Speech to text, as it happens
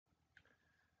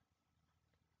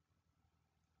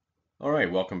All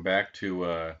right, welcome back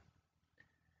to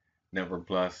Network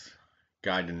Plus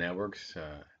Guide to Networks,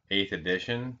 8th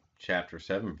edition, Chapter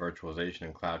 7, Virtualization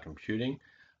and Cloud Computing.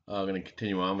 I'm going to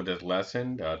continue on with this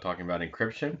lesson, talking about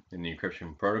encryption and the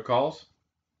encryption protocols.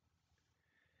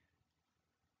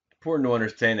 Important to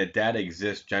understand that data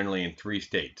exists generally in three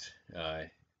states,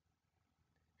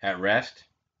 at rest,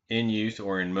 in use,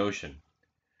 or in motion.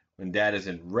 When data is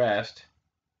at rest,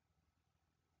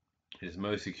 it is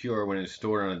most secure when it is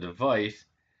stored on a device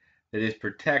that is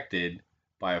protected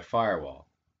by a firewall.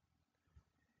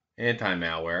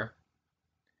 Anti-malware,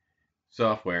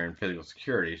 software, and physical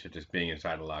security, such as being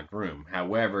inside a locked room.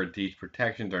 However, these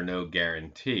protections are no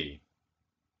guarantee.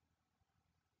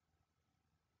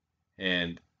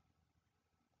 And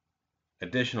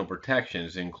additional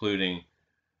protections, including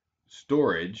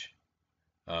storage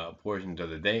storing portions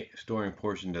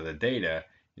of the data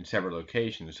in separate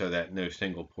locations so that no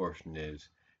single portion is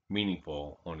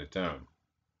meaningful on its own.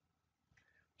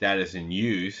 Data is in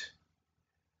use,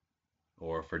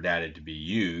 or for data to be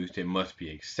used, it must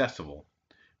be accessible,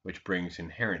 which brings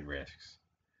inherent risks.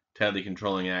 Tightly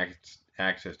controlling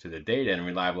access to the data and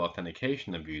reliable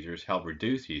authentication of users help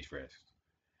reduce these risks.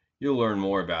 You'll learn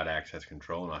more about access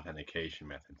control and authentication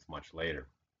methods much later.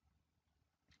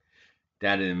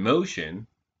 Data in motion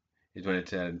is when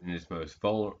it's in its most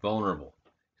vulnerable,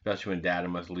 especially when data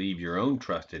must leave your own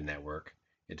trusted network.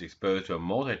 It's exposed to a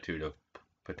multitude of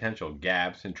potential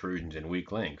gaps, intrusions, and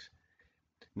weak links.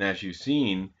 Now, as you've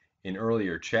seen in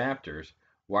earlier chapters,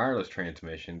 wireless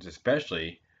transmissions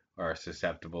especially are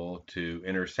susceptible to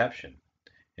interception,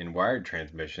 and wired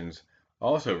transmissions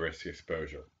also risk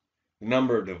exposure. The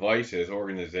number of devices,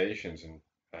 organizations, and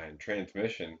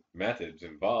transmission methods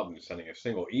involved in sending a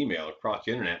single email across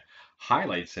the internet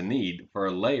highlights the need for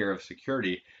a layer of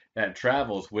security that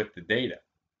travels with the data.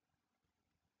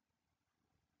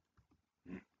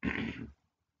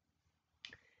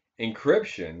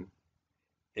 Encryption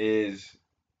is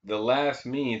the last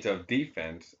means of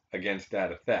defense against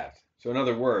data theft. So, in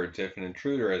other words, if an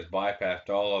intruder has bypassed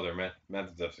all other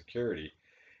methods of security,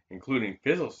 including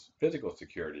physical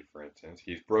security, for instance,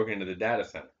 he's broken into the data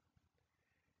center.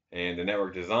 And the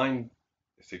network design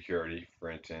security, for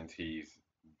instance, he's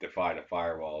defied a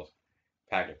firewall's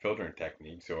packet filtering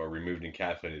techniques or removed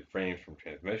encapsulated frames from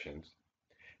transmissions.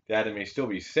 Data may still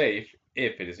be safe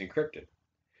if it is encrypted.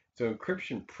 So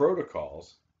encryption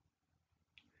protocols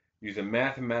use a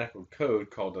mathematical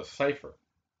code called a cipher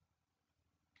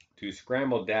to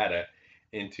scramble data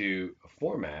into a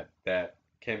format that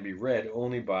can be read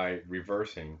only by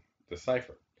reversing the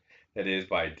cipher, that is,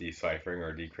 by deciphering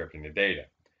or decrypting the data.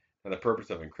 Now, the purpose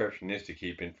of encryption is to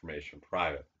keep information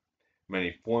private.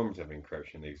 Many forms of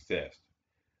encryption exist,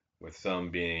 with some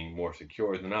being more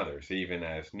secure than others. Even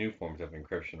as new forms of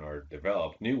encryption are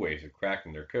developed, new ways of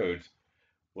cracking their codes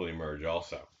will emerge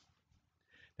also.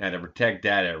 Now, to protect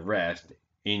data at rest,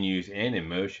 in use, and in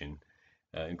motion,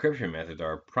 encryption methods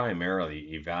are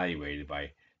primarily evaluated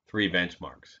by three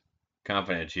benchmarks: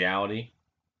 confidentiality,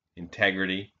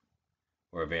 integrity,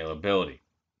 or availability.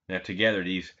 Now, together,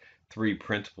 these three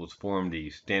principles form the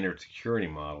standard security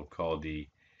model called the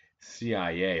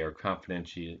CIA, or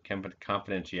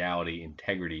confidentiality,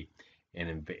 integrity,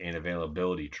 and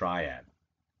availability triad.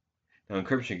 Now,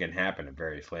 encryption can happen at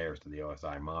various layers of the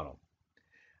OSI model.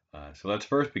 So let's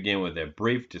first begin with a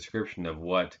brief description of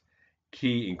what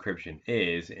key encryption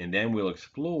is, and then we'll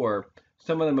explore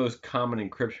some of the most common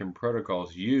encryption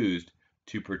protocols used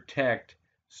to protect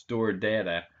stored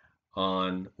data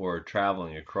on or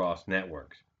traveling across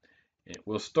networks.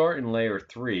 We'll start in layer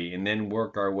 3 and then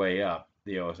work our way up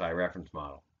the OSI reference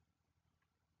model.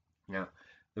 Now,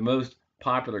 the most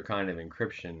popular kind of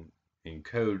encryption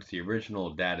encodes the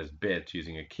original data's bits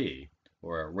using a key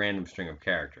or a random string of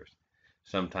characters,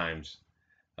 sometimes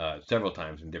several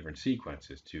times in different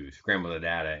sequences, to scramble the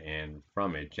data and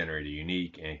from it generate a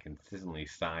unique and consistently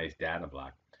sized data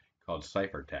block called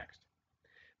ciphertext.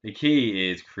 The key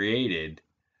is created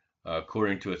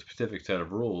according to a specific set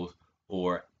of rules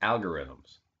or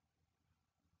algorithms.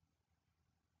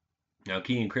 Now,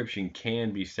 key encryption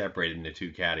can be separated into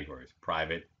two categories: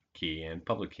 private key and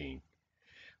public key.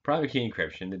 Private key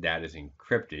encryption, the data is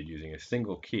encrypted using a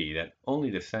single key that only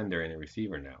the sender and the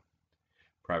receiver know.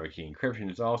 Private key encryption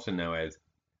is also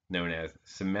known as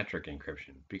symmetric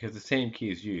encryption because the same key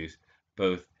is used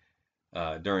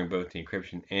during both the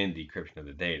encryption and decryption of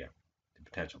the data. The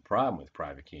potential problem with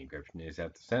private key encryption is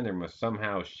that the sender must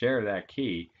somehow share that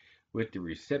key with the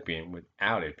recipient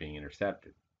without it being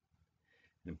intercepted.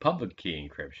 In public key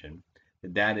encryption, the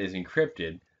data is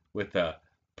encrypted with a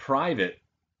private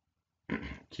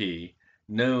key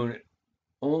known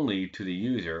only to the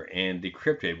user and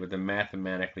decrypted with a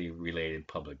mathematically related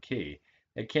public key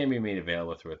that can be made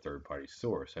available through a third-party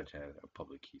source, such as a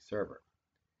public key server.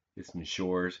 This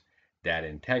ensures data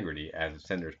integrity, as the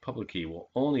sender's public key will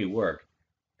only work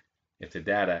if the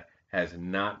data has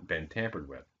not been tampered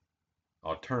with.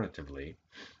 Alternatively,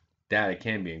 data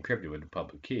can be encrypted with the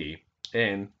public key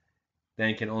and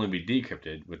then can only be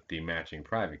decrypted with the matching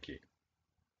private key.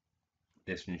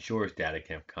 This ensures data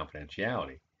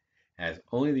confidentiality, as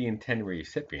only the intended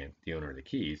recipient, the owner of the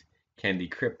keys, can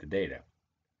decrypt the data.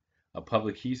 A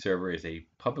public key server is a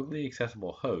publicly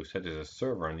accessible host, such as a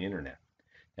server on the internet,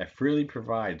 that freely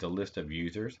provides a list of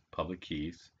users' public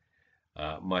keys,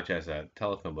 much as a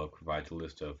telephone book provides a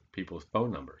list of people's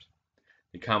phone numbers.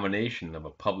 The combination of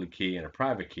a public key and a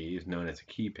private key is known as a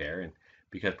key pair, and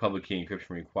because public key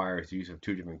encryption requires the use of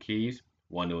two different keys,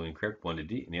 one to encrypt,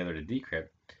 and the other to decrypt,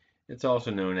 it's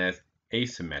also known as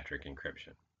asymmetric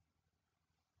encryption.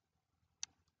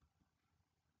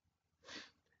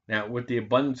 Now, with the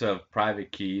abundance of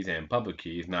private keys and public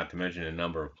keys, not to mention the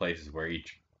number of places where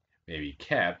each may be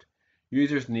kept,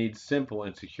 users need simple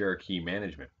and secure key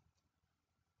management.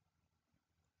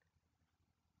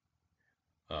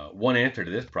 One answer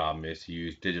to this problem is to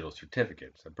use digital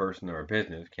certificates. A person or a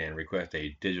business can request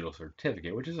a digital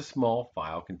certificate, which is a small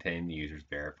file containing the user's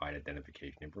verified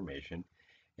identification information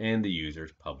and the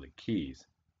user's public keys.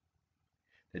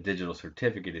 The digital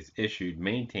certificate is issued,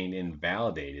 maintained, and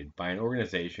validated by an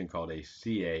organization called a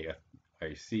CA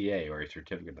or a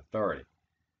certificate authority.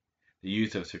 The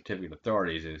use of certificate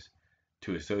authorities is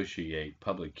to associate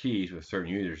public keys with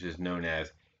certain users is known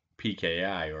as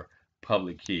PKI, or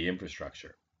public key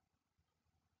infrastructure.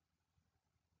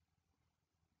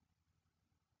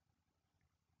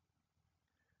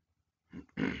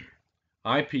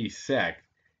 IPsec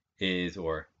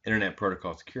or Internet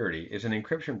Protocol Security, is an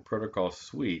encryption protocol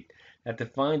suite that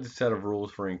defines a set of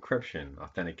rules for encryption,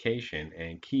 authentication,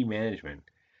 and key management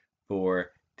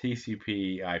for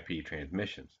TCP/IP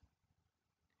transmissions.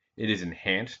 It is an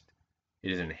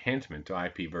enhancement to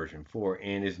IP version 4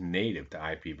 and is native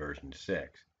to IP version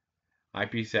 6.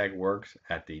 IPsec works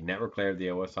at the network layer of the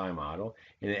OSI model,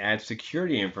 and it adds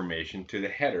security information to the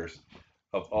headers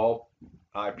of all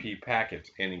IP packets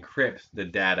and encrypts the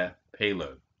data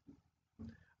payload.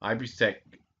 IPsec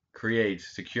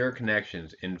creates secure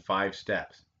connections in 5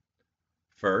 steps.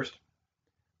 First,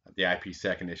 the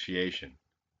IPsec initiation.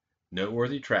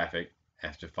 Noteworthy traffic,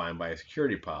 as defined by a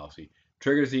security policy,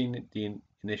 triggers the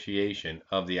initiation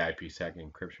of the IPsec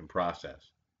encryption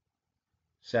process.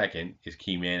 Second is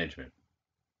key management.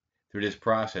 Through this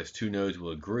process, two nodes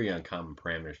will agree on common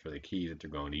parameters for the keys that they're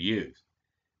going to use.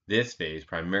 This phase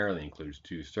primarily includes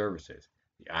two services,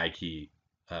 the IKE,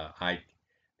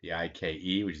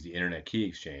 which is the Internet Key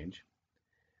Exchange,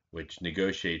 which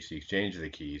negotiates the exchange of the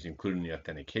keys, including the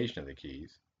authentication of the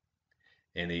keys,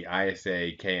 and the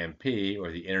ISA-KMP,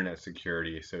 or the Internet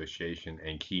Security Association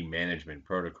and Key Management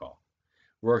Protocol,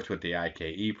 works with the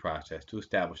IKE process to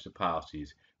establish the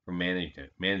policies for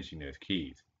managing those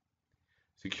keys.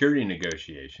 Security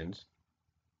negotiations,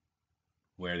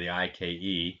 where the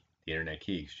IKE, the Internet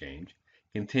Key Exchange,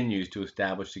 continues to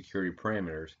establish security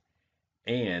parameters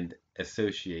and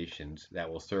associations that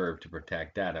will serve to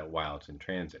protect data while it's in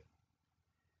transit.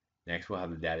 Next, we'll have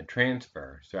the data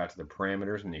transfer. So after the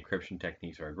parameters and the encryption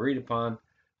techniques are agreed upon, a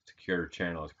secure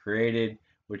channel is created,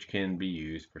 which can be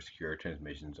used for secure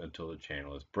transmissions until the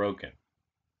channel is broken.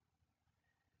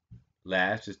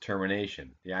 Last is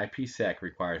termination. The IPsec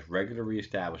requires regular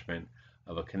reestablishment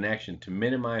of a connection to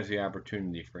minimize the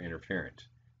opportunity for interference.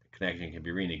 The connection can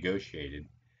be renegotiated,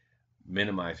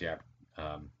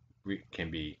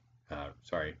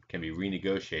 can be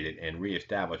renegotiated and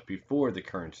reestablished before the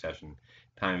current session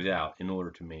times out in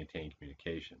order to maintain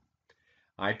communication.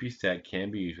 IPsec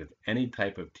can be used with any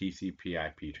type of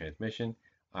TCP/IP transmission,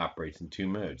 operates in two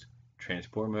modes: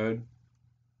 transport mode,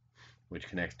 which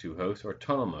connects to hosts, or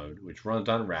tunnel mode, which runs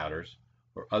on routers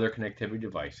or other connectivity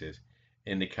devices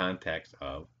in the context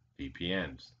of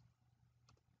VPNs.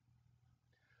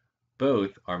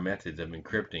 Both are methods of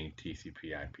encrypting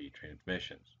TCP/IP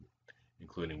transmissions,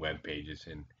 including web pages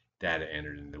and data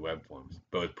entered into web forms.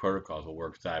 Both protocols will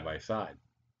work side by side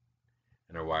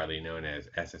and are widely known as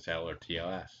SSL or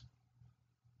TLS.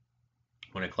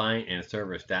 When a client and a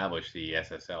server establish the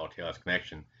SSL or TLS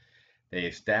connection, they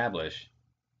establish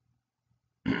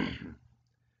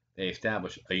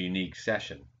a unique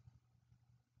session.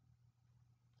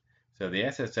 So the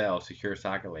SSL, secure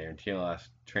socket layer, and TLS,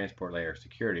 transport layer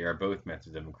security, are both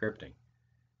methods of encrypting.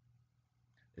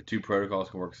 The two protocols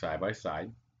can work side by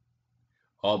side.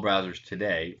 All browsers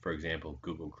today, for example,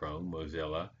 Google Chrome,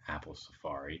 Mozilla, Apple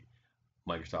Safari,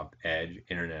 Microsoft Edge,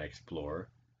 Internet Explorer,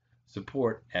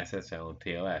 support SSL and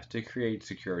TLS to create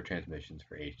secure transmissions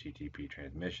for HTTP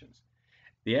transmissions.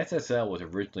 The SSL was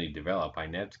originally developed by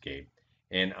Netscape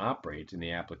and operates in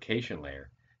the application layer.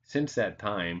 Since that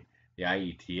time, the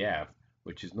IETF,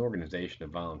 which is an organization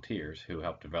of volunteers who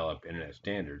help develop Internet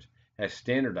standards, has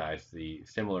standardized the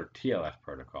similar TLS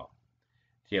protocol.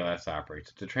 TLS operates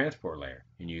at the transport layer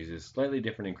and uses slightly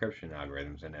different encryption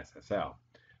algorithms than SSL,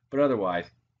 but otherwise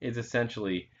is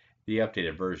essentially the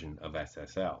updated version of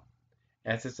SSL.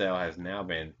 SSL has now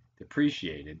been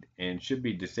deprecated and should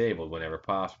be disabled whenever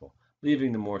possible,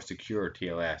 leaving the more secure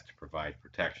TLS to provide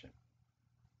protection.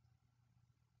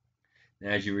 Now,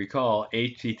 as you recall,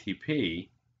 HTTP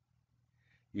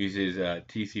uses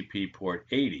TCP port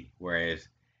 80, whereas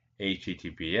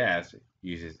HTTPS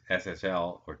uses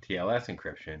SSL or TLS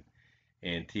encryption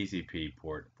and TCP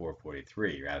port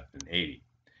 443 rather than 80.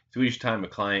 So each time a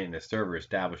client and a server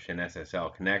establish an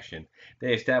SSL connection,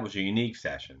 they establish a unique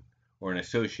session or an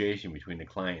association between the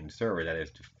client and server that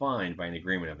is defined by an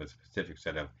agreement of a specific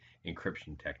set of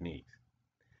encryption techniques.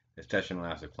 The session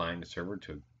allows the client and the server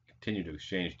to continue to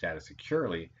exchange data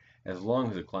securely as long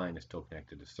as the client is still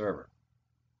connected to the server.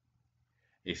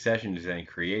 A session is then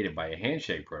created by a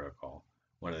handshake protocol,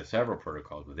 one of the several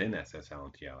protocols within SSL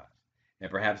and TLS,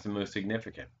 and perhaps the most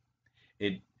significant.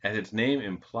 As its name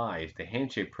implies, the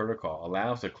handshake protocol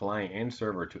allows the client and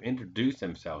server to introduce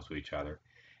themselves to each other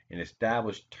and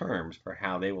establish terms for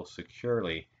how they will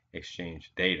securely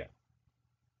exchange data.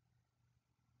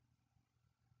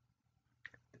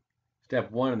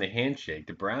 Step 1 in the handshake,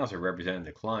 the browser representing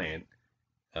the client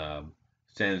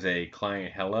sends a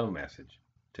client hello message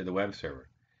to the web server,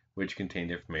 which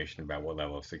contains information about what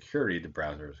level of security the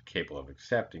browser is capable of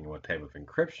accepting and what type of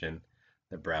encryption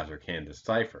the browser can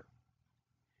decipher.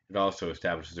 It also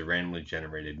establishes a randomly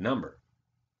generated number.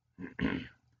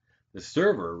 The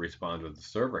server responds with the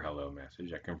server hello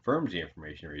message that confirms the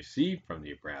information received from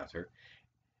the browser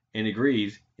and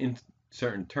agrees in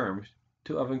certain terms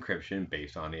of encryption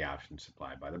based on the options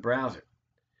supplied by the browser.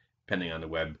 Depending on the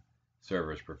web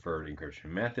server's preferred encryption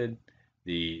method,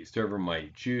 the server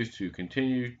might choose to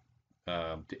continue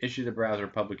to issue the browser a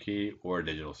public key or a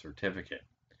digital certificate.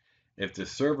 If the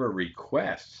server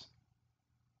requests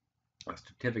a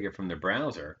certificate from the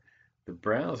browser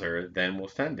then will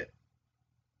send it.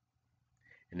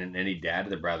 And then any data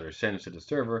the browser sends to the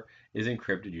server is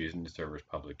encrypted using the server's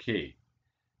public key.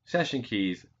 Session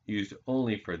keys used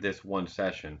only for this one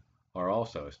session are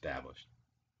also established.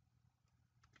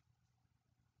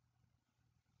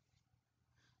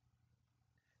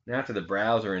 Now, after the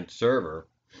browser and server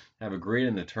have agreed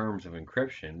on the terms of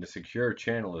encryption, the secure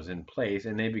channel is in place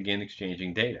and they begin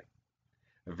exchanging data.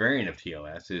 A variant of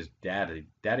TLS is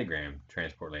Datagram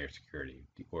Transport Layer Security,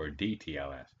 or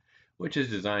DTLS, which is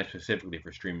designed specifically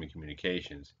for streaming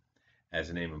communications. As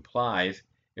the name implies,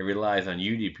 it relies on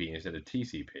UDP instead of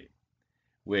TCP,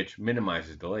 which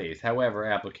minimizes delays. However,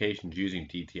 applications using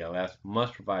DTLS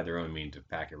must provide their own means of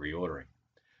packet reordering,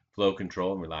 flow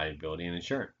control, and reliability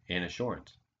and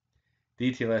assurance.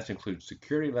 DTLS includes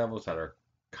security levels that are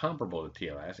comparable to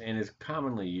TLS and is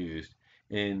commonly used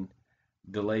in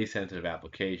delay-sensitive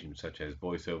applications such as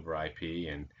voice over IP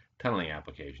and tunneling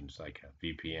applications like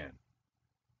VPN.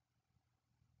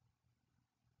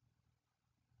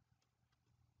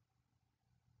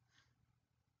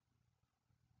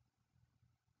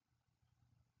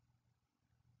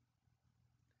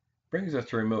 Brings us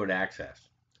to remote access.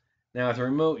 Now, as a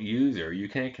remote user, you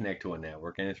can connect to a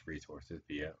network and its resources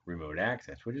via remote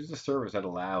access, which is a service that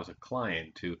allows a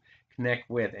client to connect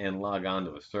with and log on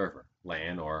to a server,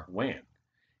 LAN or WAN,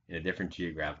 in a different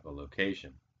geographical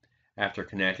location. After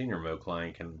connecting, the remote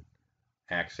client can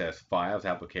access files,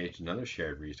 applications, and other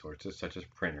shared resources such as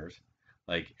printers,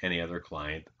 like any other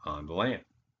client on the LAN.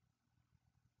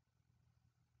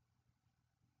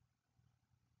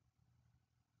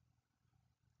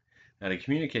 Now, to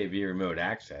communicate via remote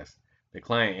access, the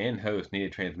client and host need a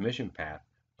transmission path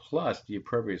plus the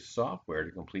appropriate software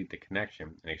to complete the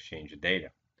connection and exchange the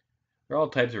data. There are all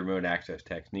types of remote access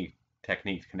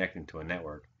techniques connecting to a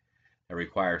network that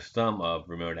require some of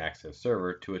remote access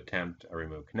server to attempt a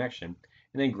remote connection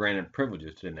and then granted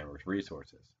privileges to the network's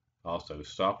resources. Also,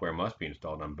 software must be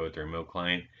installed on both the remote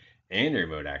client and the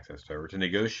remote access server to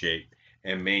negotiate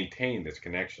and maintain this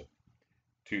connection.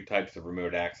 Two types of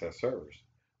remote access servers.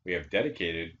 We have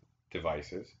dedicated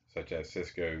devices, such as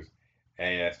Cisco's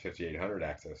AS5800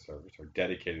 access servers, are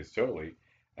dedicated solely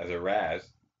as a RAS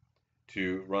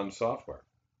to run software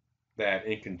that,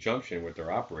 in conjunction with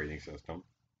their operating system,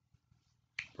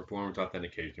 performs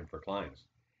authentication for clients.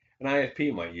 An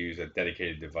ISP might use a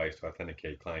dedicated device to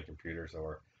authenticate client computers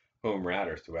or home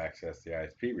routers to access the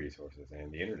ISP resources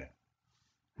and the internet.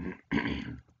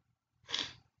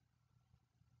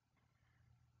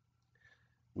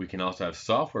 We can also have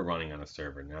software running on a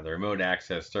server. Now, the remote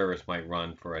access service might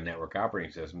run for a network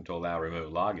operating system to allow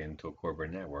remote login to a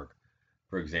corporate network.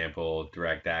 For example,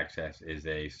 Direct Access is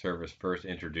a service first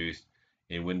introduced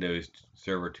in Windows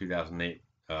Server 2008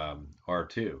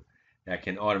 R2 that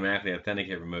can automatically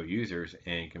authenticate remote users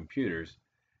and computers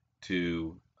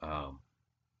to um,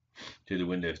 to the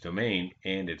Windows domain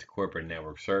and its corporate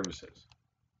network services.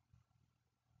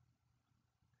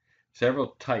 Several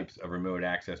types of remote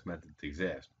access methods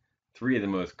exist. Three of the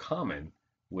most common,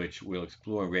 which we'll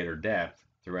explore in greater depth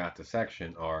throughout the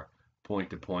section, are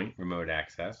point-to-point remote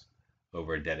access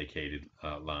over a dedicated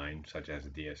line, such as a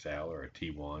DSL or a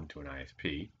T1 to an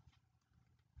ISP.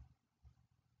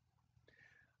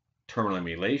 Terminal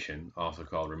emulation, also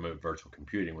called remote virtual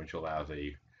computing, which allows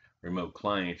a remote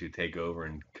client to take over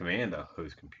and command a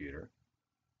host computer.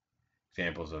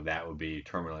 Examples of that would be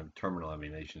terminal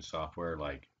emulation software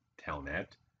like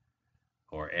Telnet,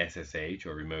 or SSH,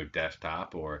 or remote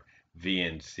desktop, or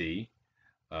VNC,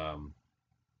 um,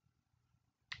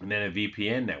 and then a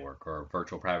VPN network, or a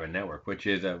virtual private network, which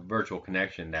is a virtual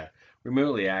connection that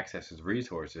remotely accesses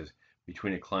resources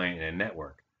between a client and a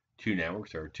network. Two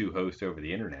networks or two hosts over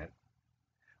the internet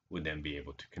would then be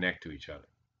able to connect to each other.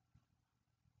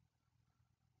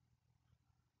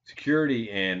 Security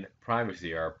and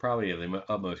privacy are probably of the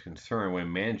utmost concern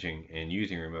when managing and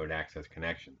using remote access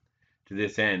connection. To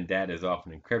this end, data is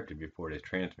often encrypted before it is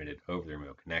transmitted over the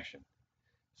remote connection.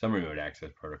 Some remote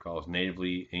access protocols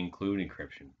natively include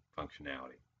encryption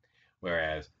functionality,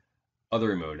 whereas other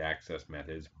remote access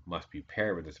methods must be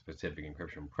paired with a specific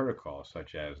encryption protocol,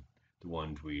 such as the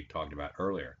ones we talked about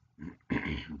earlier.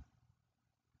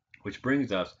 Which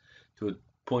brings us to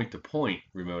point-to-point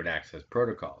remote access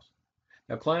protocols.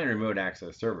 Now, client remote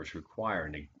access servers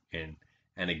require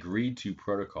an agreed-to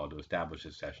protocol to establish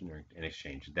a session and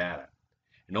exchange data.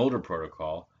 An older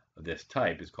protocol of this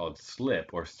type is called SLIP,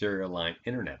 or Serial Line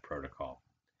Internet Protocol,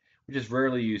 which is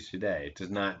rarely used today. It does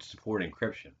not support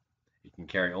encryption. It can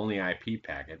carry only IP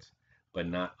packets, but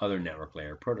not other network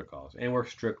layer protocols, and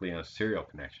works strictly on serial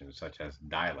connections such as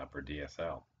dial-up or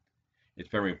DSL. It's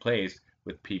been replaced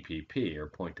with PPP, or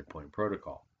point-to-point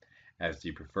protocol, as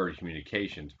the preferred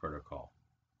communications protocol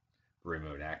for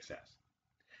remote access.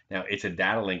 Now, it's a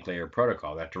data link layer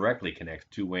protocol that directly connects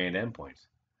two WAN endpoints.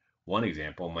 One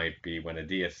example might be when a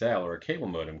DSL or a cable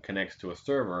modem connects to a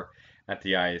server at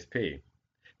the ISP.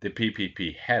 The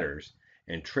PPP headers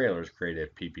and trailers create a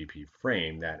PPP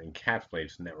frame that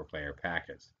encapsulates network layer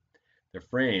packets. The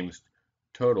frames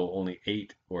total only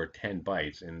 8 or 10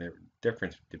 bytes, and the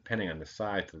difference depending on the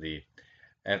size of the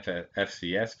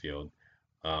FCS field.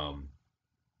 Now,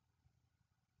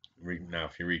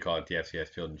 if you recall it, the FCS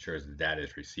field ensures the data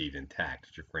is received intact.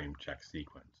 It's your frame check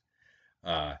sequence.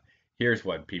 Here's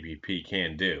what PPP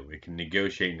can do. It can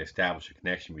negotiate and establish a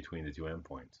connection between the two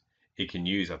endpoints. It can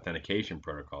use authentication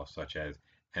protocols such as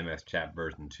MS Chat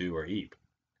version 2 or EAP.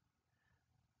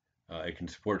 It can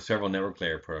support several network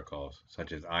layer protocols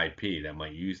such as IP that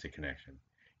might use the connection.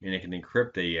 And it can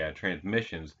encrypt the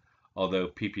transmissions, although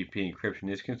PPP encryption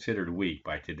is considered weak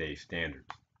by today's standards.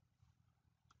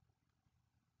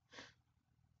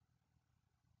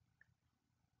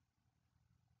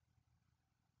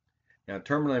 Now,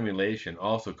 terminal emulation,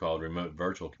 also called remote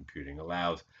virtual computing,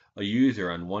 allows a user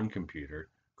on one computer,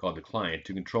 called the client,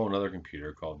 to control another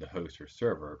computer, called the host or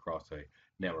server, across a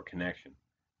network connection.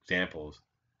 Examples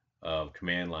of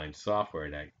command line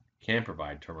software that can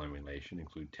provide terminal emulation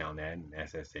include Telnet and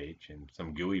SSH, and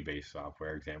some GUI-based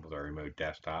software examples are Remote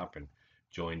Desktop and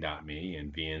Join.me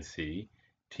and VNC,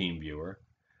 TeamViewer.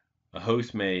 A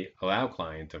host may allow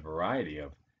clients a variety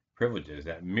of privileges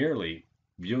that merely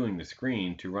viewing the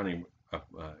screen to running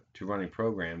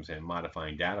programs and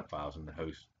modifying data files in the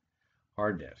host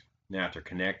hard disk. Now, after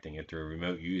connecting, if the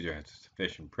remote user has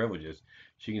sufficient privileges,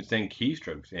 she can send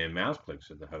keystrokes and mouse clicks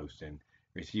to the host and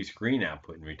receive screen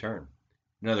output in return.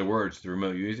 In other words, to the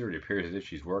remote user, it appears as if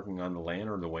she's working on the LAN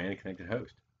or the WAN connected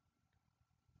host.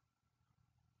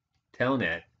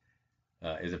 Telnet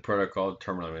is a protocol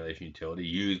terminal emulation utility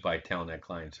used by Telnet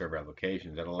client server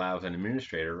applications that allows an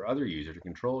administrator or other user to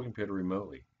control a computer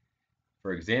remotely.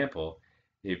 For example,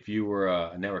 if you were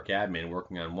a network admin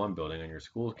working on one building on your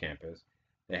school campus,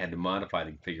 they had to modify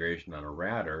the configuration on a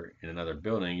router in another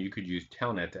building, you could use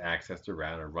Telnet to access the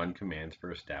router and run commands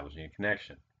for establishing a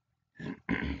connection.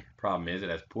 Problem is, it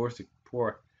has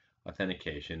poor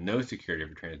authentication, no security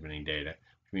for transmitting data,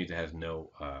 which means it has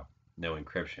no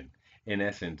encryption. In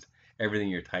essence, everything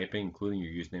you're typing, including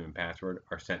your username and password,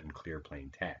 are sent in clear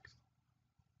plain text.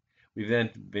 We've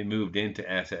then been moved into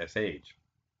SSH,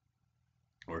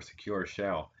 or Secure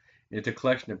Shell. It's a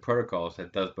collection of protocols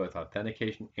that does both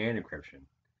authentication and encryption.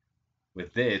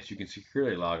 With this, you can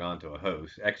securely log onto a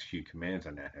host, execute commands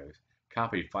on that host,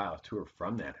 copy files to or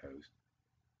from that host.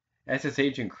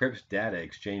 SSH encrypts data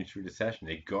exchanged through the session.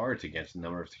 It guards against a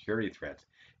number of security threats,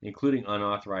 including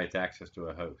unauthorized access to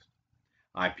a host,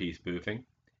 IP spoofing,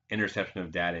 interception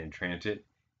of data in transit,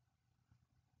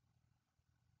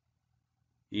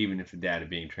 even if the data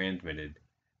being transmitted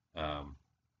um,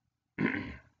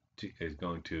 is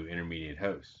going to intermediate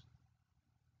hosts,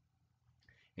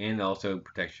 and also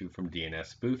protects you from DNS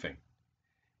spoofing,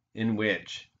 in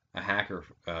which a hacker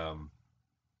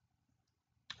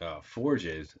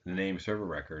forges the name server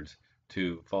records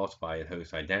to falsify a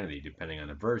host identity. Depending on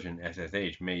the version,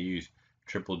 SSH may use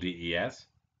triple DES,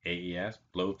 AES,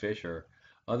 blowfish, or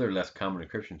other less common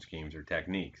encryption schemes or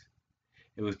techniques.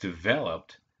 It was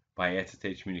developed by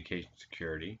SSH Communication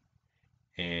Security,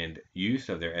 and use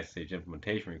of their SSH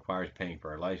implementation requires paying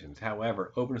for a license.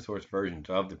 However, open source versions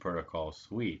of the protocol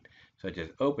suite, such as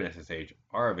OpenSSH,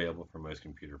 are available for most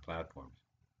computer platforms.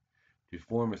 To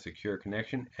form a secure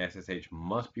connection, SSH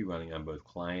must be running on both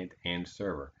client and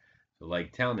server. So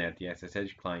like Telnet, the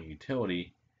SSH client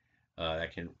utility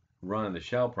that can run on the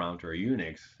shell prompt or a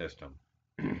Unix system,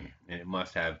 and it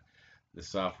must have the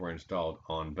software installed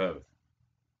on both.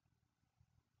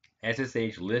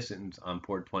 SSH listens on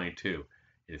port 22.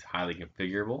 It is highly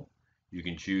configurable. You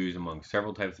can choose among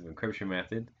several types of encryption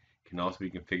methods. It can also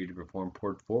be configured to perform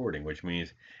port forwarding, which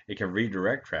means it can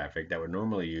redirect traffic that would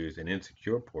normally use an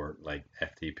insecure port like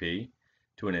FTP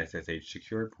to an SSH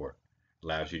secured port. It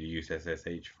allows you to use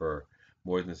SSH for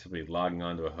more than simply logging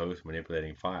onto a host and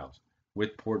manipulating files.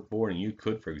 With port forwarding, you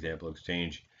could, for example,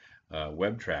 exchange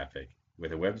web traffic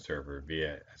with a web server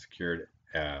via a secured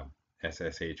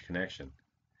SSH connection.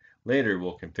 Later,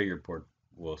 we'll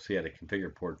see how to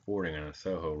configure port forwarding on a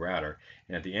Soho router,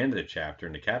 and at the end of the chapter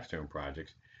in the capstone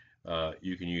projects,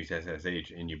 you can use SSH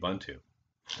in Ubuntu.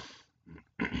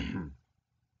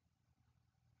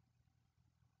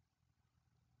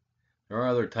 There are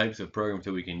other types of programs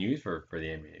that we can use for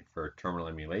terminal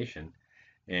emulation,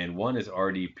 and one is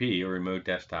RDP, or Remote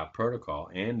Desktop Protocol,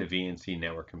 and the VNC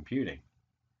network computing,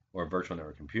 or virtual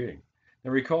network computing. Now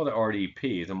recall that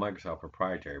RDP is a Microsoft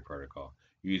proprietary protocol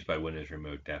used by Windows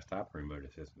Remote Desktop and Remote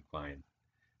Assistant Client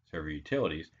server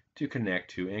utilities to connect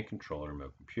to and control a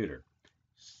remote computer.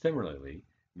 Similarly,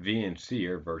 VNC,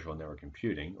 or Virtual Network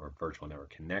Computing, or Virtual Network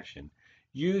Connection,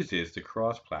 uses the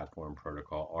cross-platform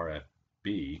protocol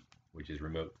RFB, which is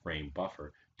Remote Frame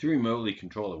Buffer, to remotely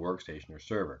control a workstation or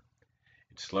server.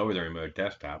 It's slower than remote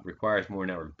desktop, requires more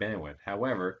network bandwidth.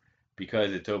 However,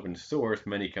 because it's open source,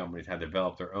 many companies have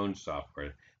developed their own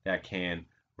software that can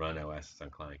run OS on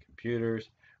client computers,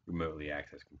 remotely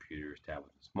access computers,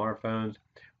 tablets, and smartphones,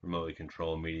 remotely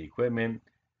control media equipment,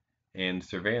 and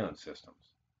surveillance systems.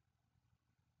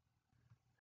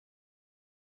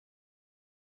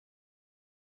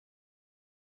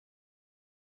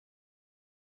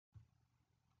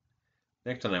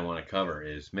 Next one I want to cover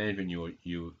is management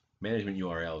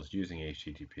URLs using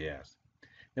HTTPS.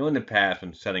 Now, in the past,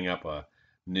 when setting up a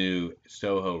new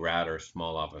Soho router,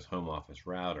 small office, home office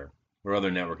router, or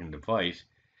other networking device,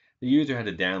 the user had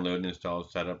to download and install a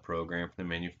setup program from the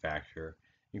manufacturer.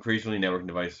 Increasingly, networking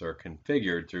devices are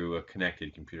configured through a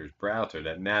connected computer's browser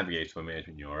that navigates to a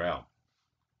management URL,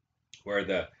 where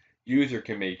the user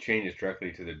can make changes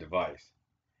directly to the device.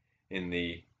 In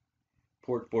the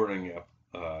port forwarding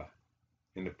uh,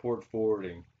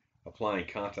 applying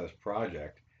concepts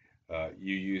project,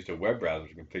 you used a web browser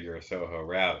to configure a Soho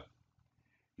router.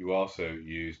 You also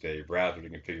used a browser to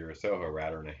configure a Soho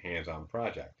router in a hands-on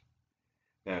project.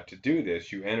 Now, to do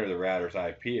this, you enter the router's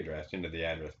IP address into the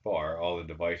address bar. All the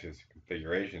device's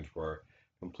configurations were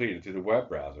completed through the web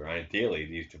browser. Ideally,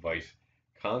 these device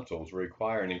consoles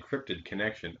require an encrypted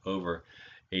connection over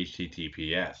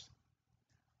HTTPS,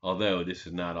 although this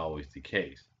is not always the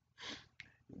case.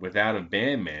 Without a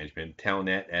band management,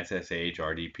 Telnet, SSH,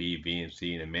 RDP,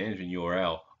 VNC, and a management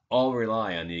URL all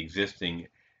rely on the existing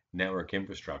network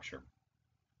infrastructure.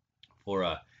 For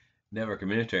a network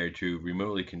administrator to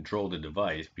remotely control the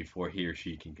device before he or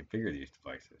she can configure these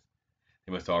devices,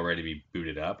 they must already be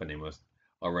booted up and they must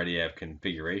already have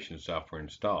configuration software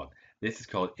installed. This is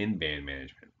called in-band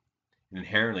management and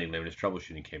inherently limits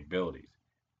troubleshooting capabilities.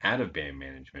 Out-of-band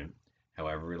management,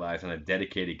 however, relies on a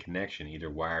dedicated connection, either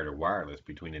wired or wireless,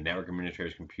 between the network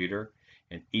administrator's computer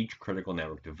and each critical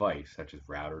network device, such as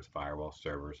routers, firewalls,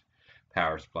 servers,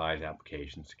 power supplies,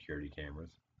 applications, security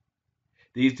cameras.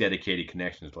 These dedicated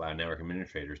connections allow network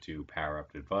administrators to power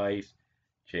up the device,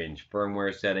 change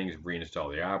firmware settings,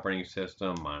 reinstall the operating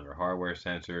system, monitor hardware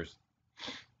sensors.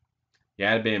 The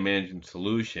out-of-band management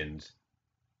solutions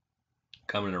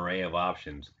come in an array of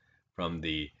options from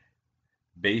the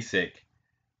basic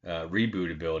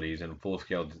reboot abilities and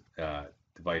full-scale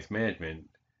device management.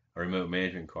 A remote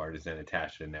management card is then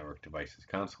attached to the network device's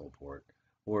console port,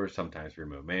 or sometimes the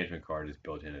remote management card is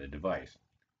built into the device.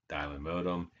 Dial-in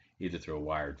modem, either through a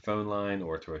wired phone line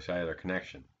or through a cellular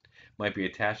connection, might be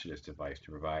attached to this device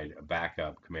to provide a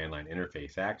backup command line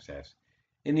interface access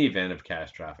in the event of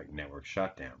catastrophic network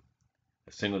shutdown.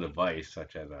 A single device,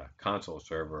 such as a console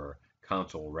server or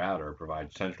console router,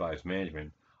 provides centralized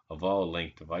management of all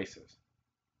linked devices.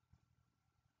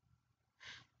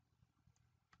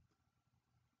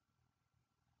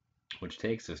 Which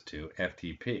takes us to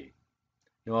FTP.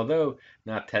 Now, although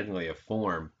not technically a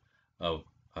form of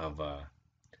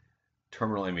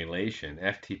terminal emulation,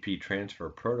 FTP transfer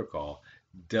protocol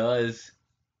does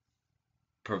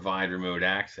provide remote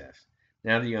access.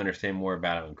 Now that you understand more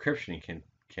about how encryption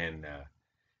can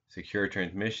secure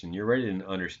transmission, you're ready to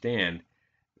understand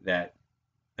that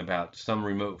about some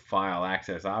remote file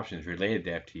access options related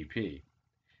to FTP.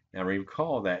 Now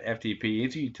recall that FTP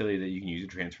is a utility that you can use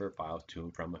to transfer files to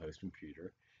and from a host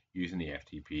computer using the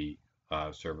FTP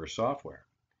server software.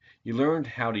 You learned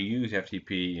how to use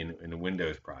FTP in the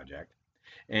Windows project,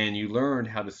 and you learned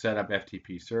how to set up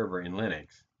FTP server in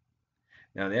Linux.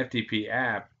 Now the FTP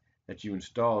app that you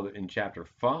installed in Chapter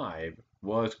 5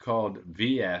 was called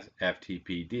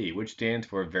VSFTPD, which stands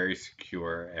for Very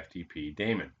Secure FTP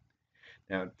Daemon.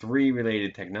 Now, three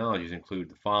related technologies include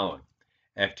the following: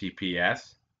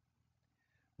 FTPS,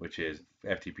 which is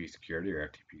FTP security or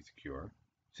FTP secure.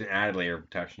 It's an added layer of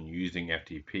protection using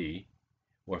FTP,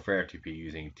 or for FTP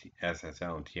using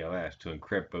SSL and TLS to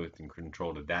encrypt both and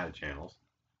control the data channels.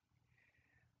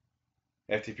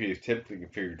 FTP is typically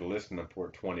configured to listen on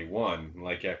port 21, and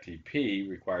like FTP,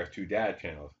 requires two data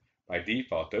channels. By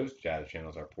default, those data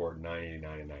channels are port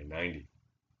 989 and 990.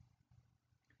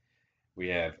 We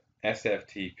have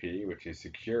SFTP, which is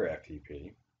secure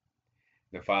FTP.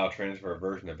 The file transfer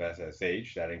version of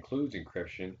SSH that includes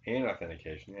encryption and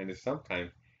authentication and is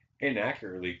sometimes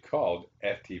inaccurately called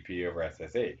FTP over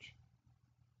SSH.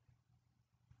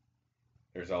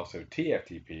 There's also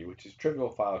TFTP, which is Trivial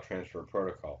File Transfer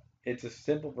Protocol. It's a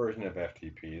simple version of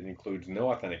FTP that includes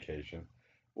no authentication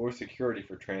or security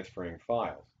for transferring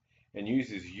files and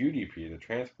uses UDP, the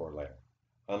transport layer,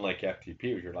 unlike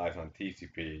FTP, which relies on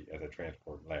TCP as a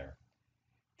transport layer.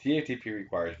 TFTP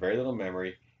requires very little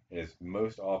memory and is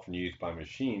most often used by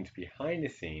machines behind the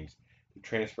scenes to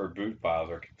transfer boot files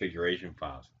or configuration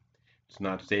files. It's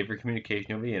not safe for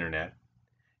communication over the internet.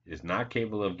 It is not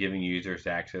capable of giving users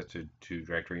access to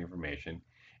directory information,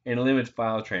 and it limits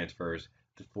file transfers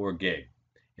to 4 gig.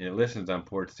 And it listens on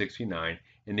port 69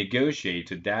 and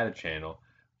negotiates a data channel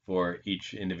for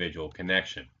each individual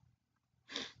connection.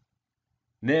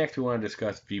 Next, we want to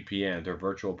discuss VPNs, or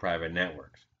virtual private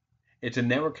networks. It's a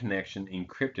network connection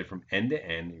encrypted from end to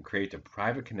end and creates a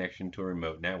private connection to a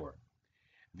remote network.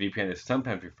 VPN is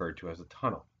sometimes referred to as a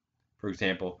tunnel. For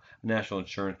example, a national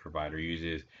insurance provider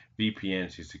uses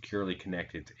VPNs to securely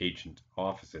connect its agent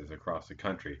offices across the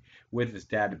country with its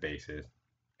databases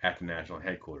at the national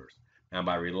headquarters. Now,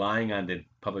 by relying on the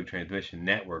public transmission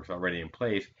networks already in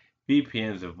place,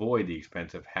 VPNs avoid the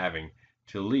expense of having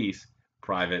to lease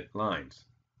private lines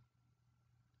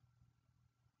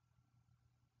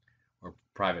or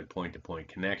private point-to-point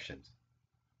connections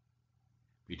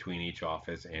between each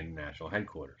office and national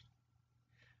headquarters.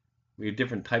 We have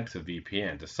different types of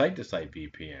VPNs. A site-to-site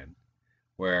VPN,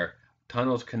 where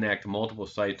tunnels connect multiple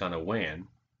sites on a WAN,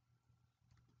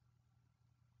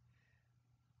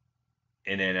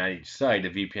 and then at each site, a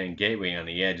VPN gateway on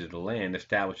the edge of the LAN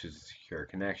establishes a secure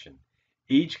connection.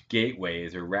 Each gateway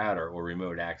is a router or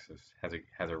remote access has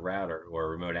a router or a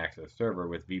remote access server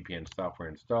with VPN software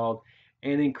installed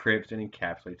and encrypts and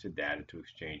encapsulates the data to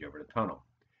exchange over the tunnel.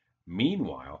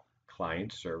 Meanwhile,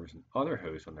 clients, servers, and other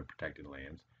hosts on the protected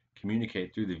LANs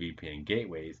communicate through the VPN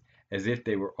gateways as if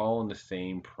they were all in the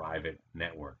same private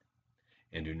network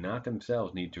and do not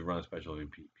themselves need to run special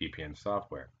VPN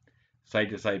software.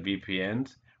 Site-to-site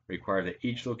VPNs require that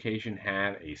each location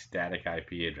have a static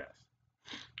IP address.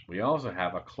 We also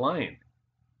have a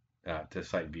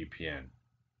client-to-site VPN,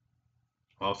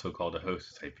 also called a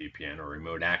host-to-site VPN or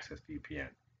remote access VPN.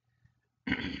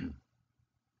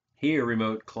 Here,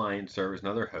 remote client servers and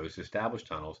other hosts establish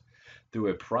tunnels through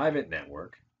a private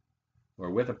network or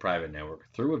with a private network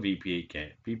through a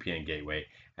VPN gateway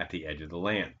at the edge of the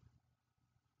LAN.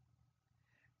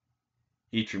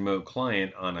 Each remote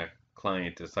client on a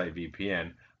client-to-site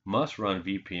VPN must run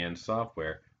VPN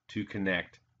software to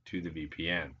connect to the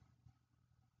VPN.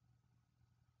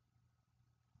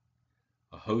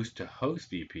 A host-to-host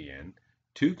VPN,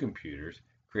 two computers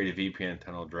create a VPN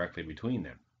tunnel directly between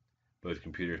them. Both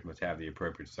computers must have the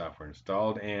appropriate software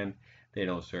installed, and they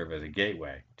don't serve as a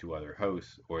gateway to other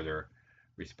hosts or their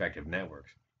respective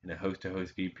networks. In a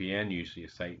host-to-host VPN, usually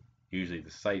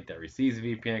the site that receives a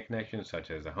VPN connection,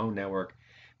 such as a home network,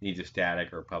 needs a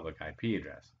static or public IP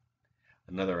address.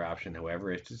 Another option,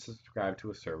 however, is to subscribe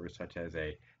to a service such as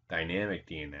a dynamic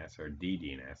DNS or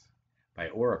DDNS by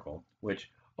Oracle, which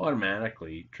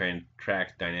automatically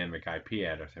tracks dynamic IP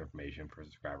address information for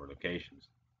subscriber locations.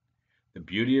 The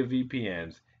beauty of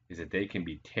VPNs is that they can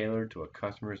be tailored to a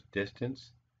customer's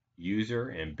distance, user,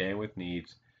 and bandwidth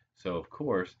needs, so of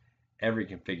course, every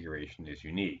configuration is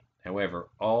unique. However,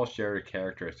 all share the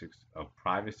characteristics of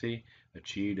privacy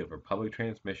achieved over public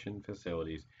transmission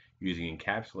facilities using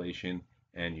encapsulation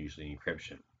and usually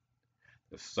encryption.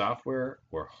 The software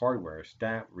or hardware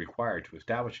required to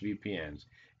establish VPNs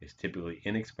is typically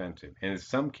inexpensive and in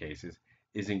some cases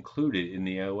is included in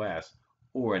the OS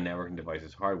or a networking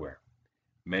device's hardware.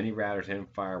 Many routers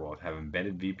and firewalls have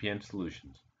embedded VPN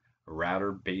solutions. A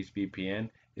router-based VPN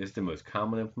is the most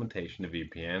common implementation of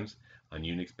VPNs on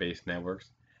Unix-based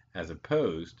networks as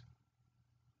opposed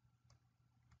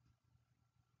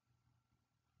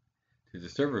to the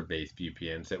server-based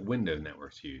VPNs that Windows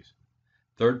networks use.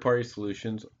 Third-party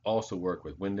solutions also work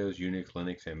with Windows, Unix,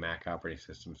 Linux, and Mac operating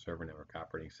systems, server network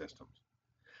operating systems.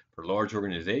 For large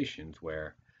organizations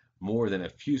where more than a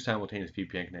few simultaneous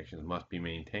VPN connections must be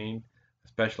maintained, a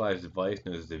specialized device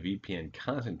known as the VPN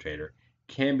concentrator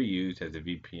can be used as a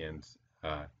VPN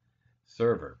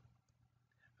server.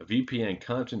 A VPN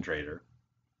concentrator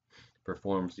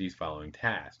performs these following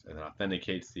tasks. It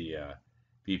authenticates the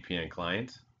VPN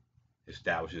clients,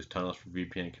 establishes tunnels for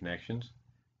VPN connections,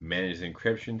 manages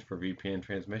encryption for VPN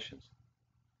transmissions.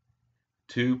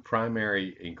 Two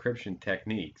primary encryption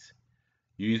techniques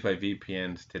used by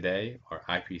VPNs today are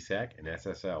IPsec and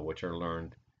SSL, which we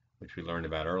learned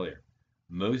about earlier.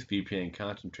 Most VPN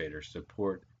concentrators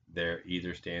support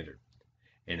either standard,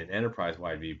 and an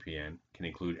enterprise-wide VPN can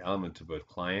include elements of both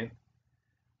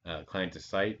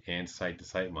client-to-site and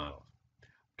site-to-site models. A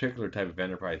particular type of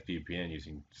enterprise VPN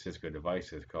using Cisco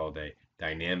devices called a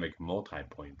dynamic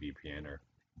multi-point VPN or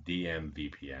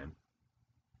DMVPN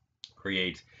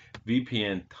creates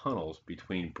VPN tunnels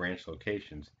between branch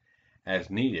locations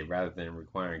as needed rather than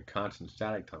requiring constant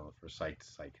static tunnels for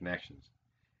site-to-site connections.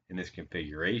 In this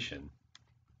configuration,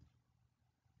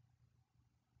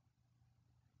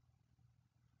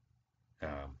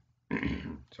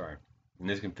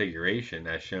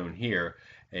 as shown here,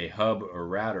 a hub or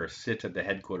router sits at the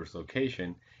headquarters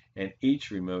location, and each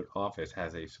remote office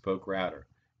has a spoke router,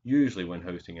 usually when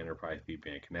hosting enterprise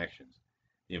VPN connections.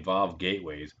 The involved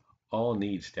gateways all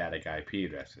need static IP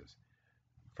addresses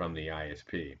from the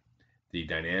ISP. The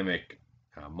dynamic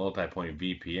multi-point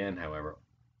VPN, however,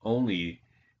 only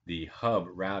the hub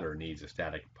router needs a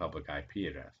static public IP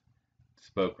address.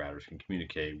 Spoke routers can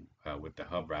communicate with the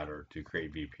hub router to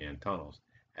create VPN tunnels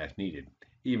as needed,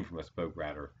 even from a spoke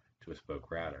router to a spoke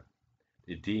router.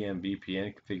 The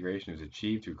DMVPN configuration is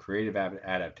achieved through creative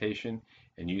adaptation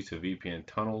and use of VPN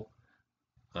tunnel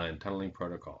and tunneling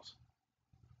protocols.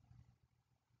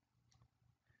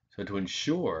 So to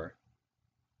ensure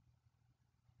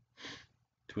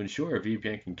a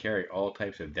VPN can carry all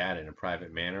types of data in a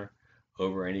private manner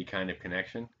over any kind of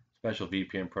connection, special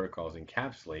VPN protocols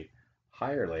encapsulate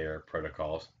higher layer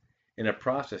protocols in a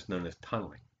process known as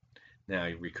tunneling. Now,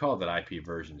 you recall that IP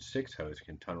version 6 hosts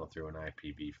can tunnel through an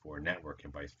IPv4 network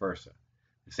and vice versa.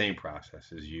 The same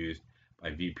process is used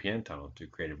by VPN tunnels to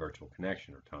create a virtual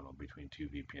connection or tunnel between two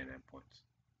VPN endpoints.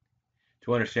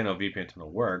 To understand how VPN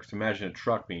tunnel works, imagine a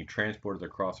truck being transported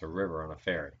across a river on a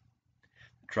ferry.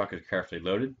 The truck is carefully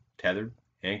loaded, tethered,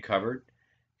 and covered,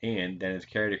 and then is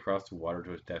carried across the water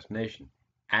to its destination.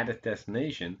 At its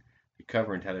destination, the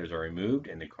cover and tethers are removed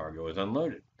and the cargo is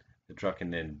unloaded. The truck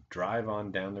can then drive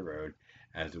on down the road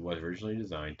as it was originally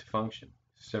designed to function.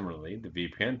 Similarly, the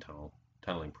VPN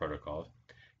tunneling protocols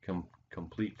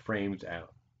complete frames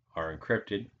are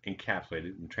encrypted,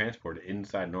 encapsulated, and transported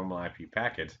inside normal IP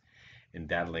packets in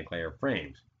data link layer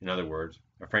frames. In other words,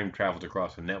 a frame travels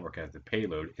across the network as the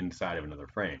payload inside of another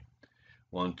frame.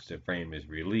 Once the frame is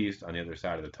released on the other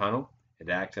side of the tunnel, it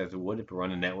acts as it would if it were on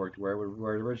the network where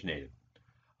it originated,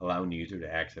 allowing the user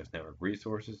to access network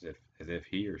resources as if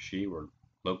he or she were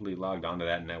locally logged onto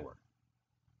that network.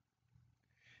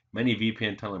 Many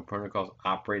VPN tunneling protocols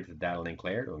operate at the data link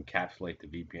layer to encapsulate the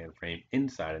VPN frame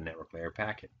inside a network layer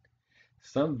packet.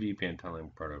 Some VPN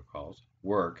tunneling protocols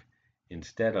work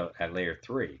instead of at layer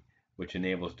 3, which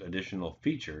enables additional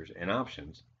features and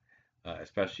options,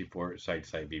 especially for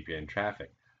site-to-site VPN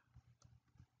traffic.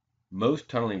 Most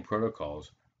tunneling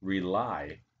protocols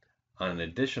rely on an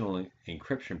additional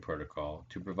encryption protocol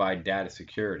to provide data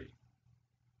security.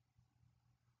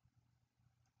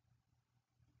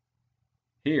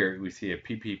 Here we see a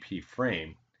PPP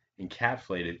frame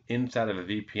encapsulated inside of a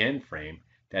VPN frame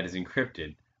that is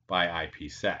encrypted by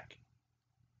IPsec.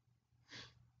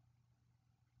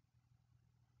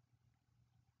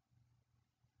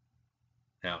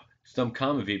 Now, some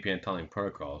common VPN tunneling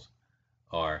protocols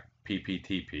are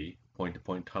PPTP,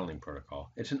 point-to-point tunneling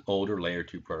protocol. It's an older layer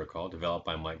 2 protocol developed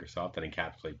by Microsoft that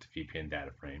encapsulates VPN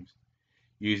data frames,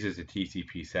 uses the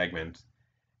TCP segments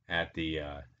at the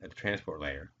transport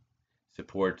layer,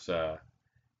 supports the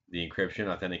encryption,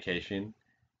 authentication,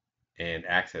 and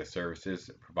access services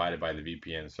provided by the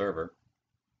VPN server.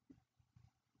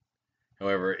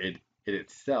 However, it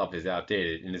itself is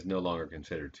outdated and is no longer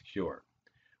considered secure.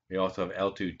 We also have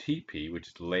L2TP, which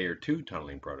is the layer 2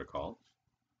 tunneling protocol.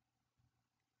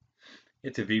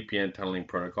 It's a VPN tunneling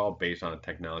protocol based on a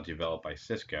technology developed by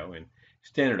Cisco and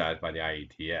standardized by the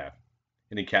IETF.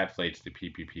 It encapsulates the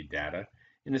PPP data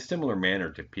in a similar manner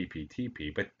to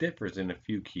PPTP, but differs in a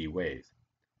few key ways.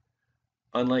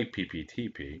 Unlike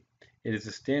PPTP, it is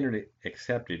a standard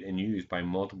accepted and used by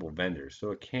multiple vendors,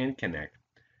 so it can connect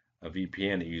a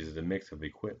VPN that uses a mix of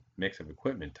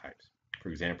equipment types. For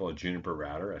example, a Juniper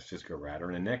router, a Cisco router,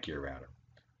 and a Netgear router.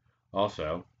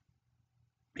 Also,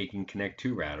 it can connect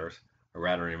two routers, a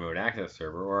router and remote access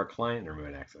server, or a client and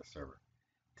remote access server.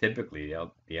 Typically,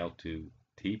 the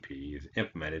L2TP is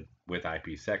implemented with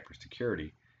IPsec for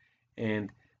security, and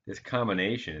this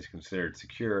combination is considered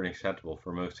secure and acceptable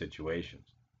for most situations.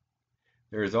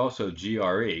 There is also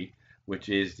GRE, which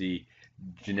is the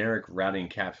generic routing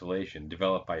encapsulation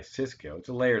developed by Cisco. It's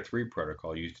a layer 3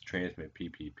 protocol used to transmit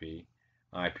PPP,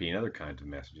 IP, and other kinds of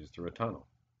messages through a tunnel.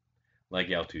 Like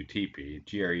L2TP,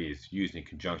 GRE is used in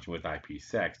conjunction with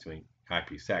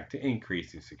IPsec to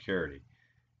increase the security.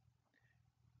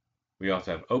 We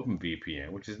also have OpenVPN,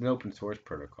 which is an open source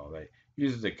protocol that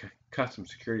uses a custom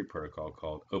security protocol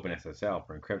called OpenSSL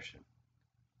for encryption.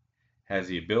 Has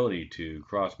the ability to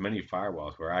cross many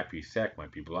firewalls where IPsec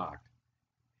might be blocked.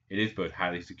 It is both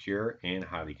highly secure and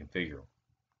highly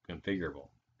configurable.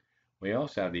 We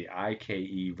also have the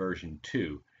IKE version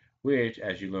 2, which,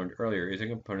 as you learned earlier, is a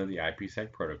component of the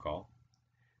IPsec protocol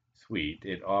suite.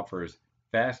 It offers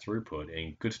fast throughput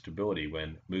and good stability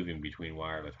when moving between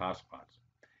wireless hotspots.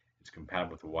 It's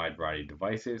compatible with a wide variety of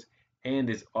devices and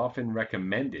is often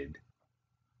recommended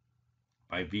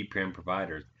by VPN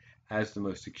providers as the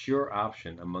most secure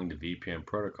option among the VPN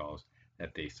protocols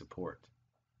that they support.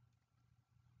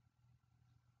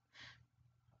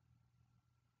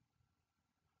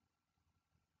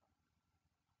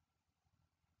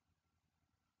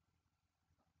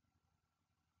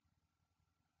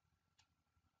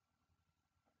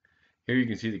 Here you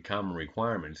can see the common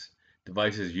requirements.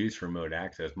 Devices used for remote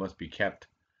access must be kept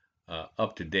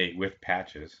up to date with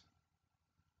patches.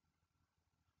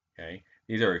 Okay,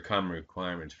 these are common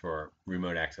requirements for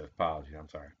remote access policies.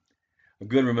 A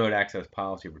good remote access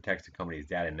policy protects the company's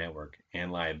data network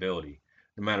and liability,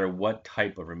 no matter what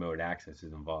type of remote access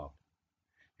is involved.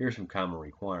 Here are some common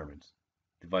requirements.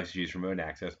 Devices used for remote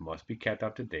access must be kept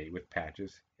up to date with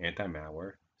patches,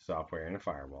 anti-malware, software, and a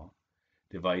firewall.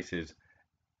 Devices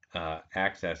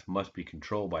access must be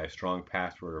controlled by a strong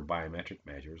password or biometric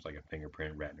measures like a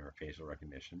fingerprint, retina, or facial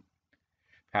recognition.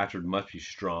 Password must be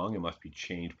strong and must be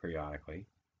changed periodically.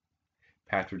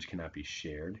 Passwords cannot be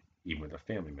shared, even with a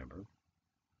family member.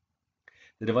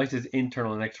 The device's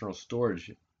internal and external storage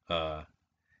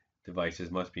devices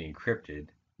must be encrypted.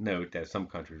 Note that some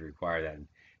countries require that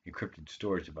encrypted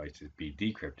storage devices be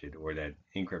decrypted or that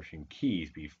encryption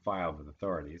keys be filed with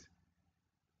authorities.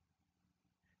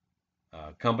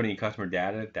 Company and customer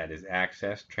data that is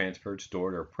accessed, transferred,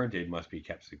 stored, or printed must be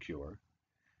kept secure.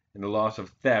 And the loss of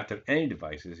theft of any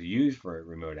devices used for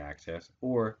remote access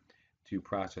or to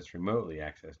process remotely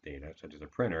accessed data, such as a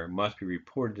printer, must be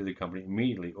reported to the company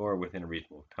immediately or within a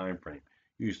reasonable time frame,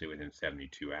 usually within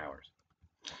 72 hours.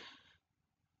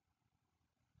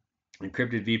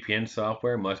 Encrypted VPN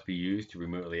software must be used to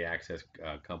remotely access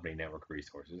company network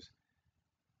resources.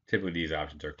 Typically, these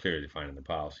options are clearly defined in the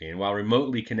policy. And while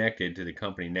remotely connected to the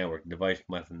company network, the device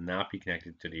must not be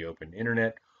connected to the open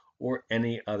internet or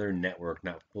any other network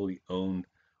not fully owned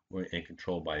and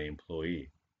controlled by the employee.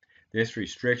 This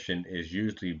restriction is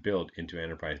usually built into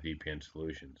enterprise VPN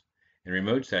solutions. And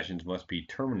remote sessions must be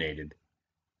terminated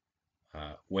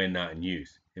when not in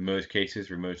use. In most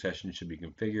cases, remote sessions should be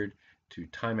configured to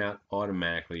time out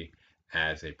automatically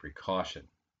as a precaution.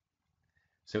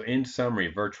 So in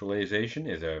summary, virtualization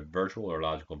is a virtual or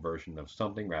logical version of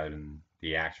something rather than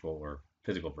the actual or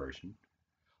physical version.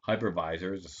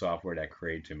 Hypervisor is the software that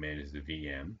creates and manages the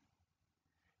VM.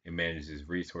 It manages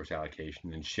resource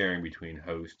allocation and sharing between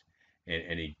host and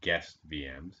any guest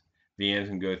VMs. VMs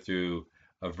can go through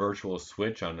a virtual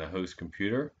switch on the host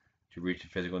computer to reach the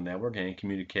physical network and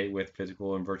communicate with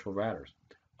physical and virtual routers.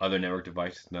 Other network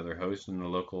devices and other hosts in the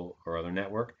local or other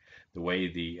network. The way a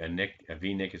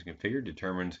VNIC is configured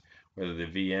determines whether the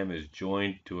VM is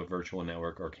joined to a virtual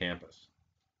network or campus.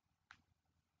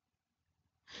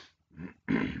 Okay.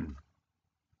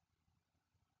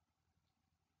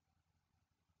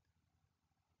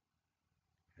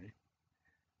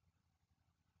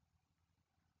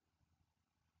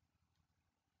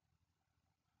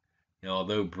 Now,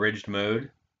 although bridged mode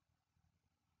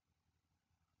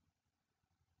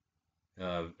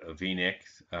VNIC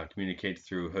communicates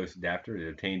through host adapter, it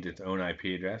obtains its own IP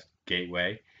address,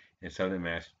 gateway, and subnet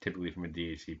mask typically from a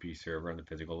DHCP server on the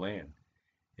physical LAN.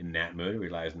 In NAT mode, it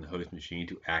relies on the host machine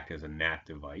to act as a NAT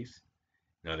device.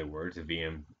 In other words, the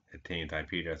VM obtains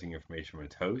IP addressing information from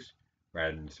its host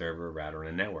rather than the server, router,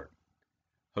 and a network.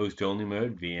 Host-only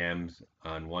mode, VMs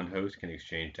on one host can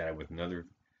exchange data with another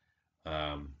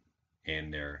and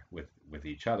with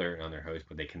each other on their host,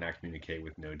 but they cannot communicate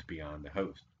with nodes beyond the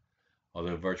host.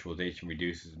 Although virtualization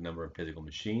reduces the number of physical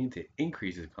machines, it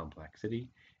increases complexity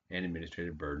and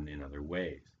administrative burden in other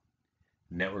ways.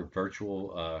 Network function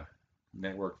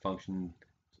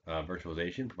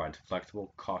virtualization provides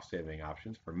flexible, cost-saving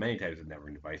options for many types of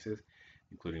networking devices,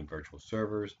 including virtual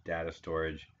servers, data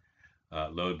storage,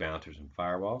 load balancers, and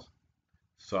firewalls.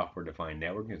 Software-defined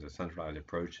networking is a centralized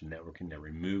approach to networking that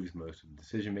removes most of the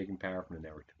decision-making power from the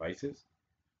network devices.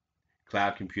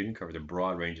 Cloud computing covers a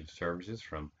broad range of services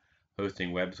from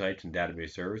hosting websites and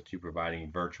database servers to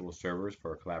providing virtual servers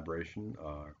for collaboration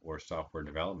or software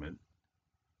development.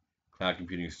 Cloud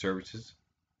computing services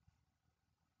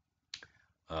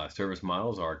service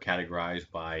models are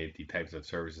categorized by the types of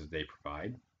services they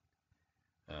provide.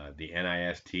 The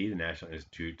NIST, the National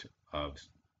Institute of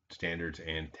Standards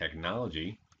and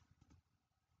Technology,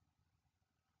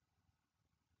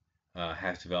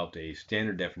 has developed a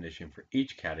standard definition for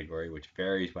each category, which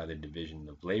varies by the division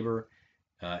of labor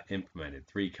implemented.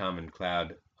 Three common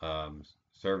cloud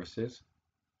services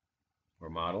or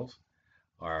models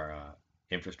are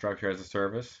infrastructure as a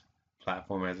service,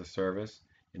 platform as a service,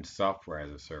 and software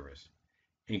as a service.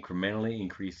 Incrementally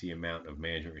increase the amount of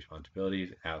management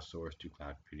responsibilities outsourced to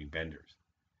cloud computing vendors.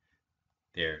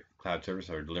 Their cloud services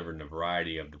are delivered in a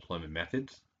variety of deployment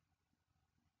methods,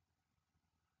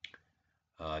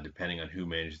 depending on who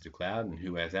manages the cloud and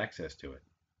who has access to it.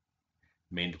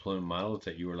 Main deployment models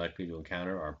that you are likely to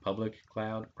encounter are public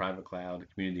cloud, private cloud,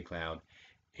 community cloud,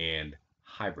 and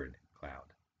hybrid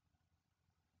cloud.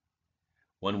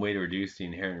 One way to reduce the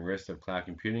inherent risks of cloud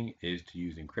computing is to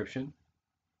use encryption.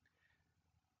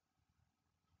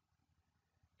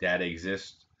 Data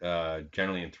exists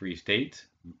generally in three states: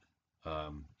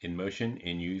 in motion,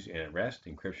 in use, and at rest.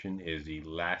 Encryption is the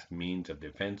last means of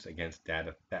defense against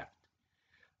data theft.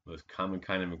 Most common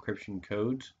kind of encryption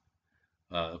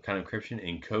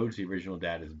encodes the original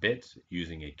data's bits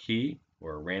using a key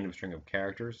or a random string of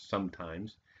characters,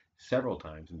 sometimes several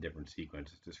times in different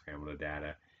sequences to scramble the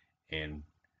data and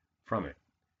from it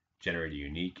generate a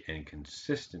unique and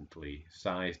consistently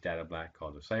sized data block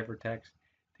called a ciphertext.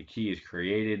 The key is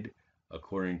created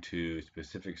according to a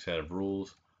specific set of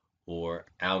rules or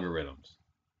algorithms.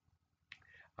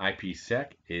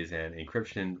 IPsec is an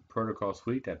encryption protocol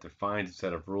suite that defines a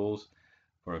set of rules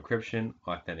for encryption,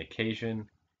 authentication,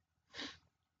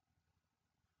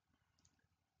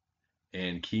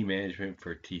 and key management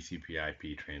for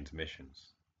TCP/IP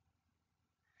transmissions.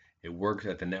 It works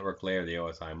at the network layer of the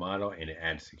OSI model, and it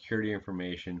adds security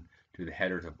information to the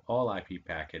headers of all IP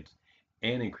packets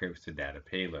and encrypts the data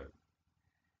payload.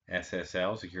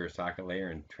 SSL, Secure Socket Layer,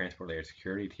 and Transport Layer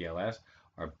Security, TLS,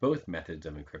 are both methods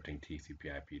of encrypting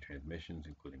TCP/IP transmissions,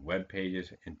 including web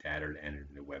pages and data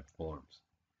entered into web forms.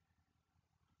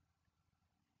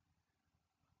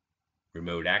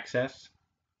 Remote access.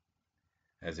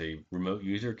 As a remote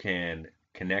user can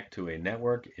connect to a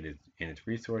network in its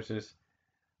resources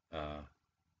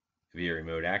via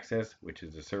remote access, which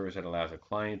is a service that allows a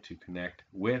client to connect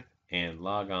with and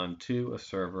log on to a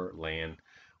server LAN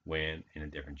when in a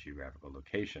different geographical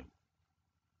location.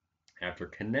 After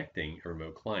connecting, a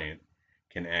remote client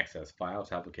can access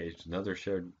files, applications, and other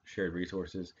shared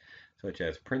resources, such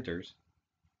as printers,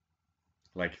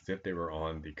 like as if they were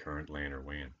on the current LAN or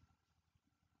WAN.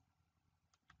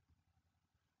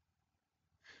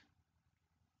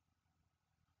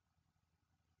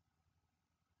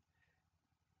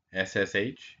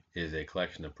 SSH is a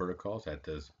collection of protocols that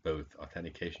does both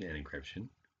authentication and encryption.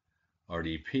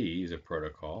 RDP is a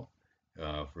protocol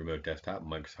of remote desktop,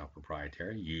 Microsoft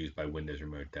proprietary, used by Windows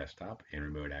Remote Desktop and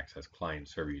Remote Access Client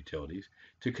server utilities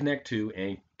to connect to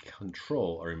and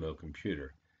control a remote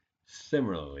computer.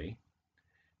 Similarly,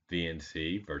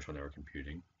 VNC, Virtual Network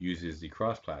Computing, uses the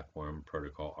cross-platform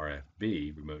protocol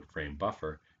RFB, Remote Frame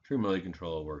Buffer, to remotely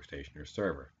control a workstation or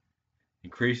server.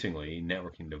 Increasingly,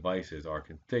 networking devices are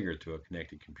configured to a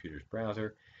connected computer's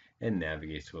browser and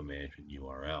navigates to a management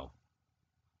URL.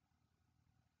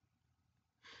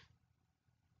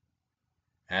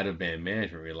 Out-of-band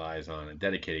management relies on a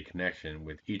dedicated connection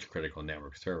with each critical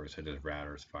network service, such as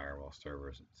routers, firewall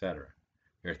servers, etc.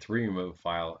 There are three remote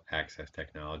file access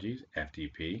technologies,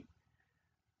 FTP.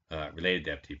 Related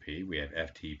to FTP, we have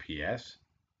FTPS,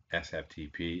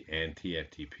 SFTP, and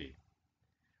TFTP.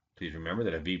 Please remember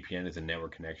that a VPN is a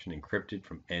network connection encrypted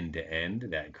from end to end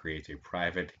that creates a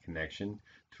private connection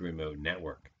to a remote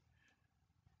network.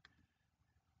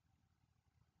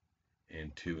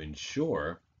 And to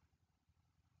ensure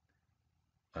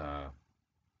a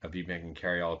VPN can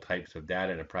carry all types of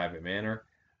data in a private manner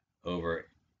over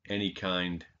any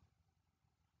kind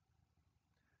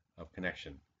of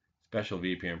connection. Special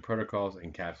VPN protocols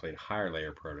encapsulate higher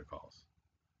layer protocols.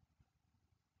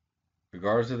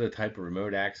 Regardless of the type of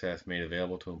remote access made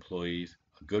available to employees,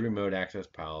 a good remote access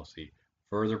policy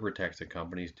further protects the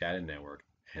company's data network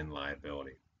and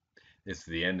liability. This is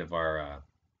the end of our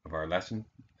lesson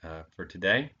for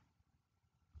today.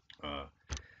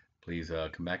 Please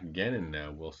come back again,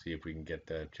 and we'll see if we can get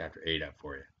chapter 8 up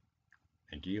for you.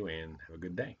 Thank you, and have a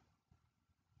good day.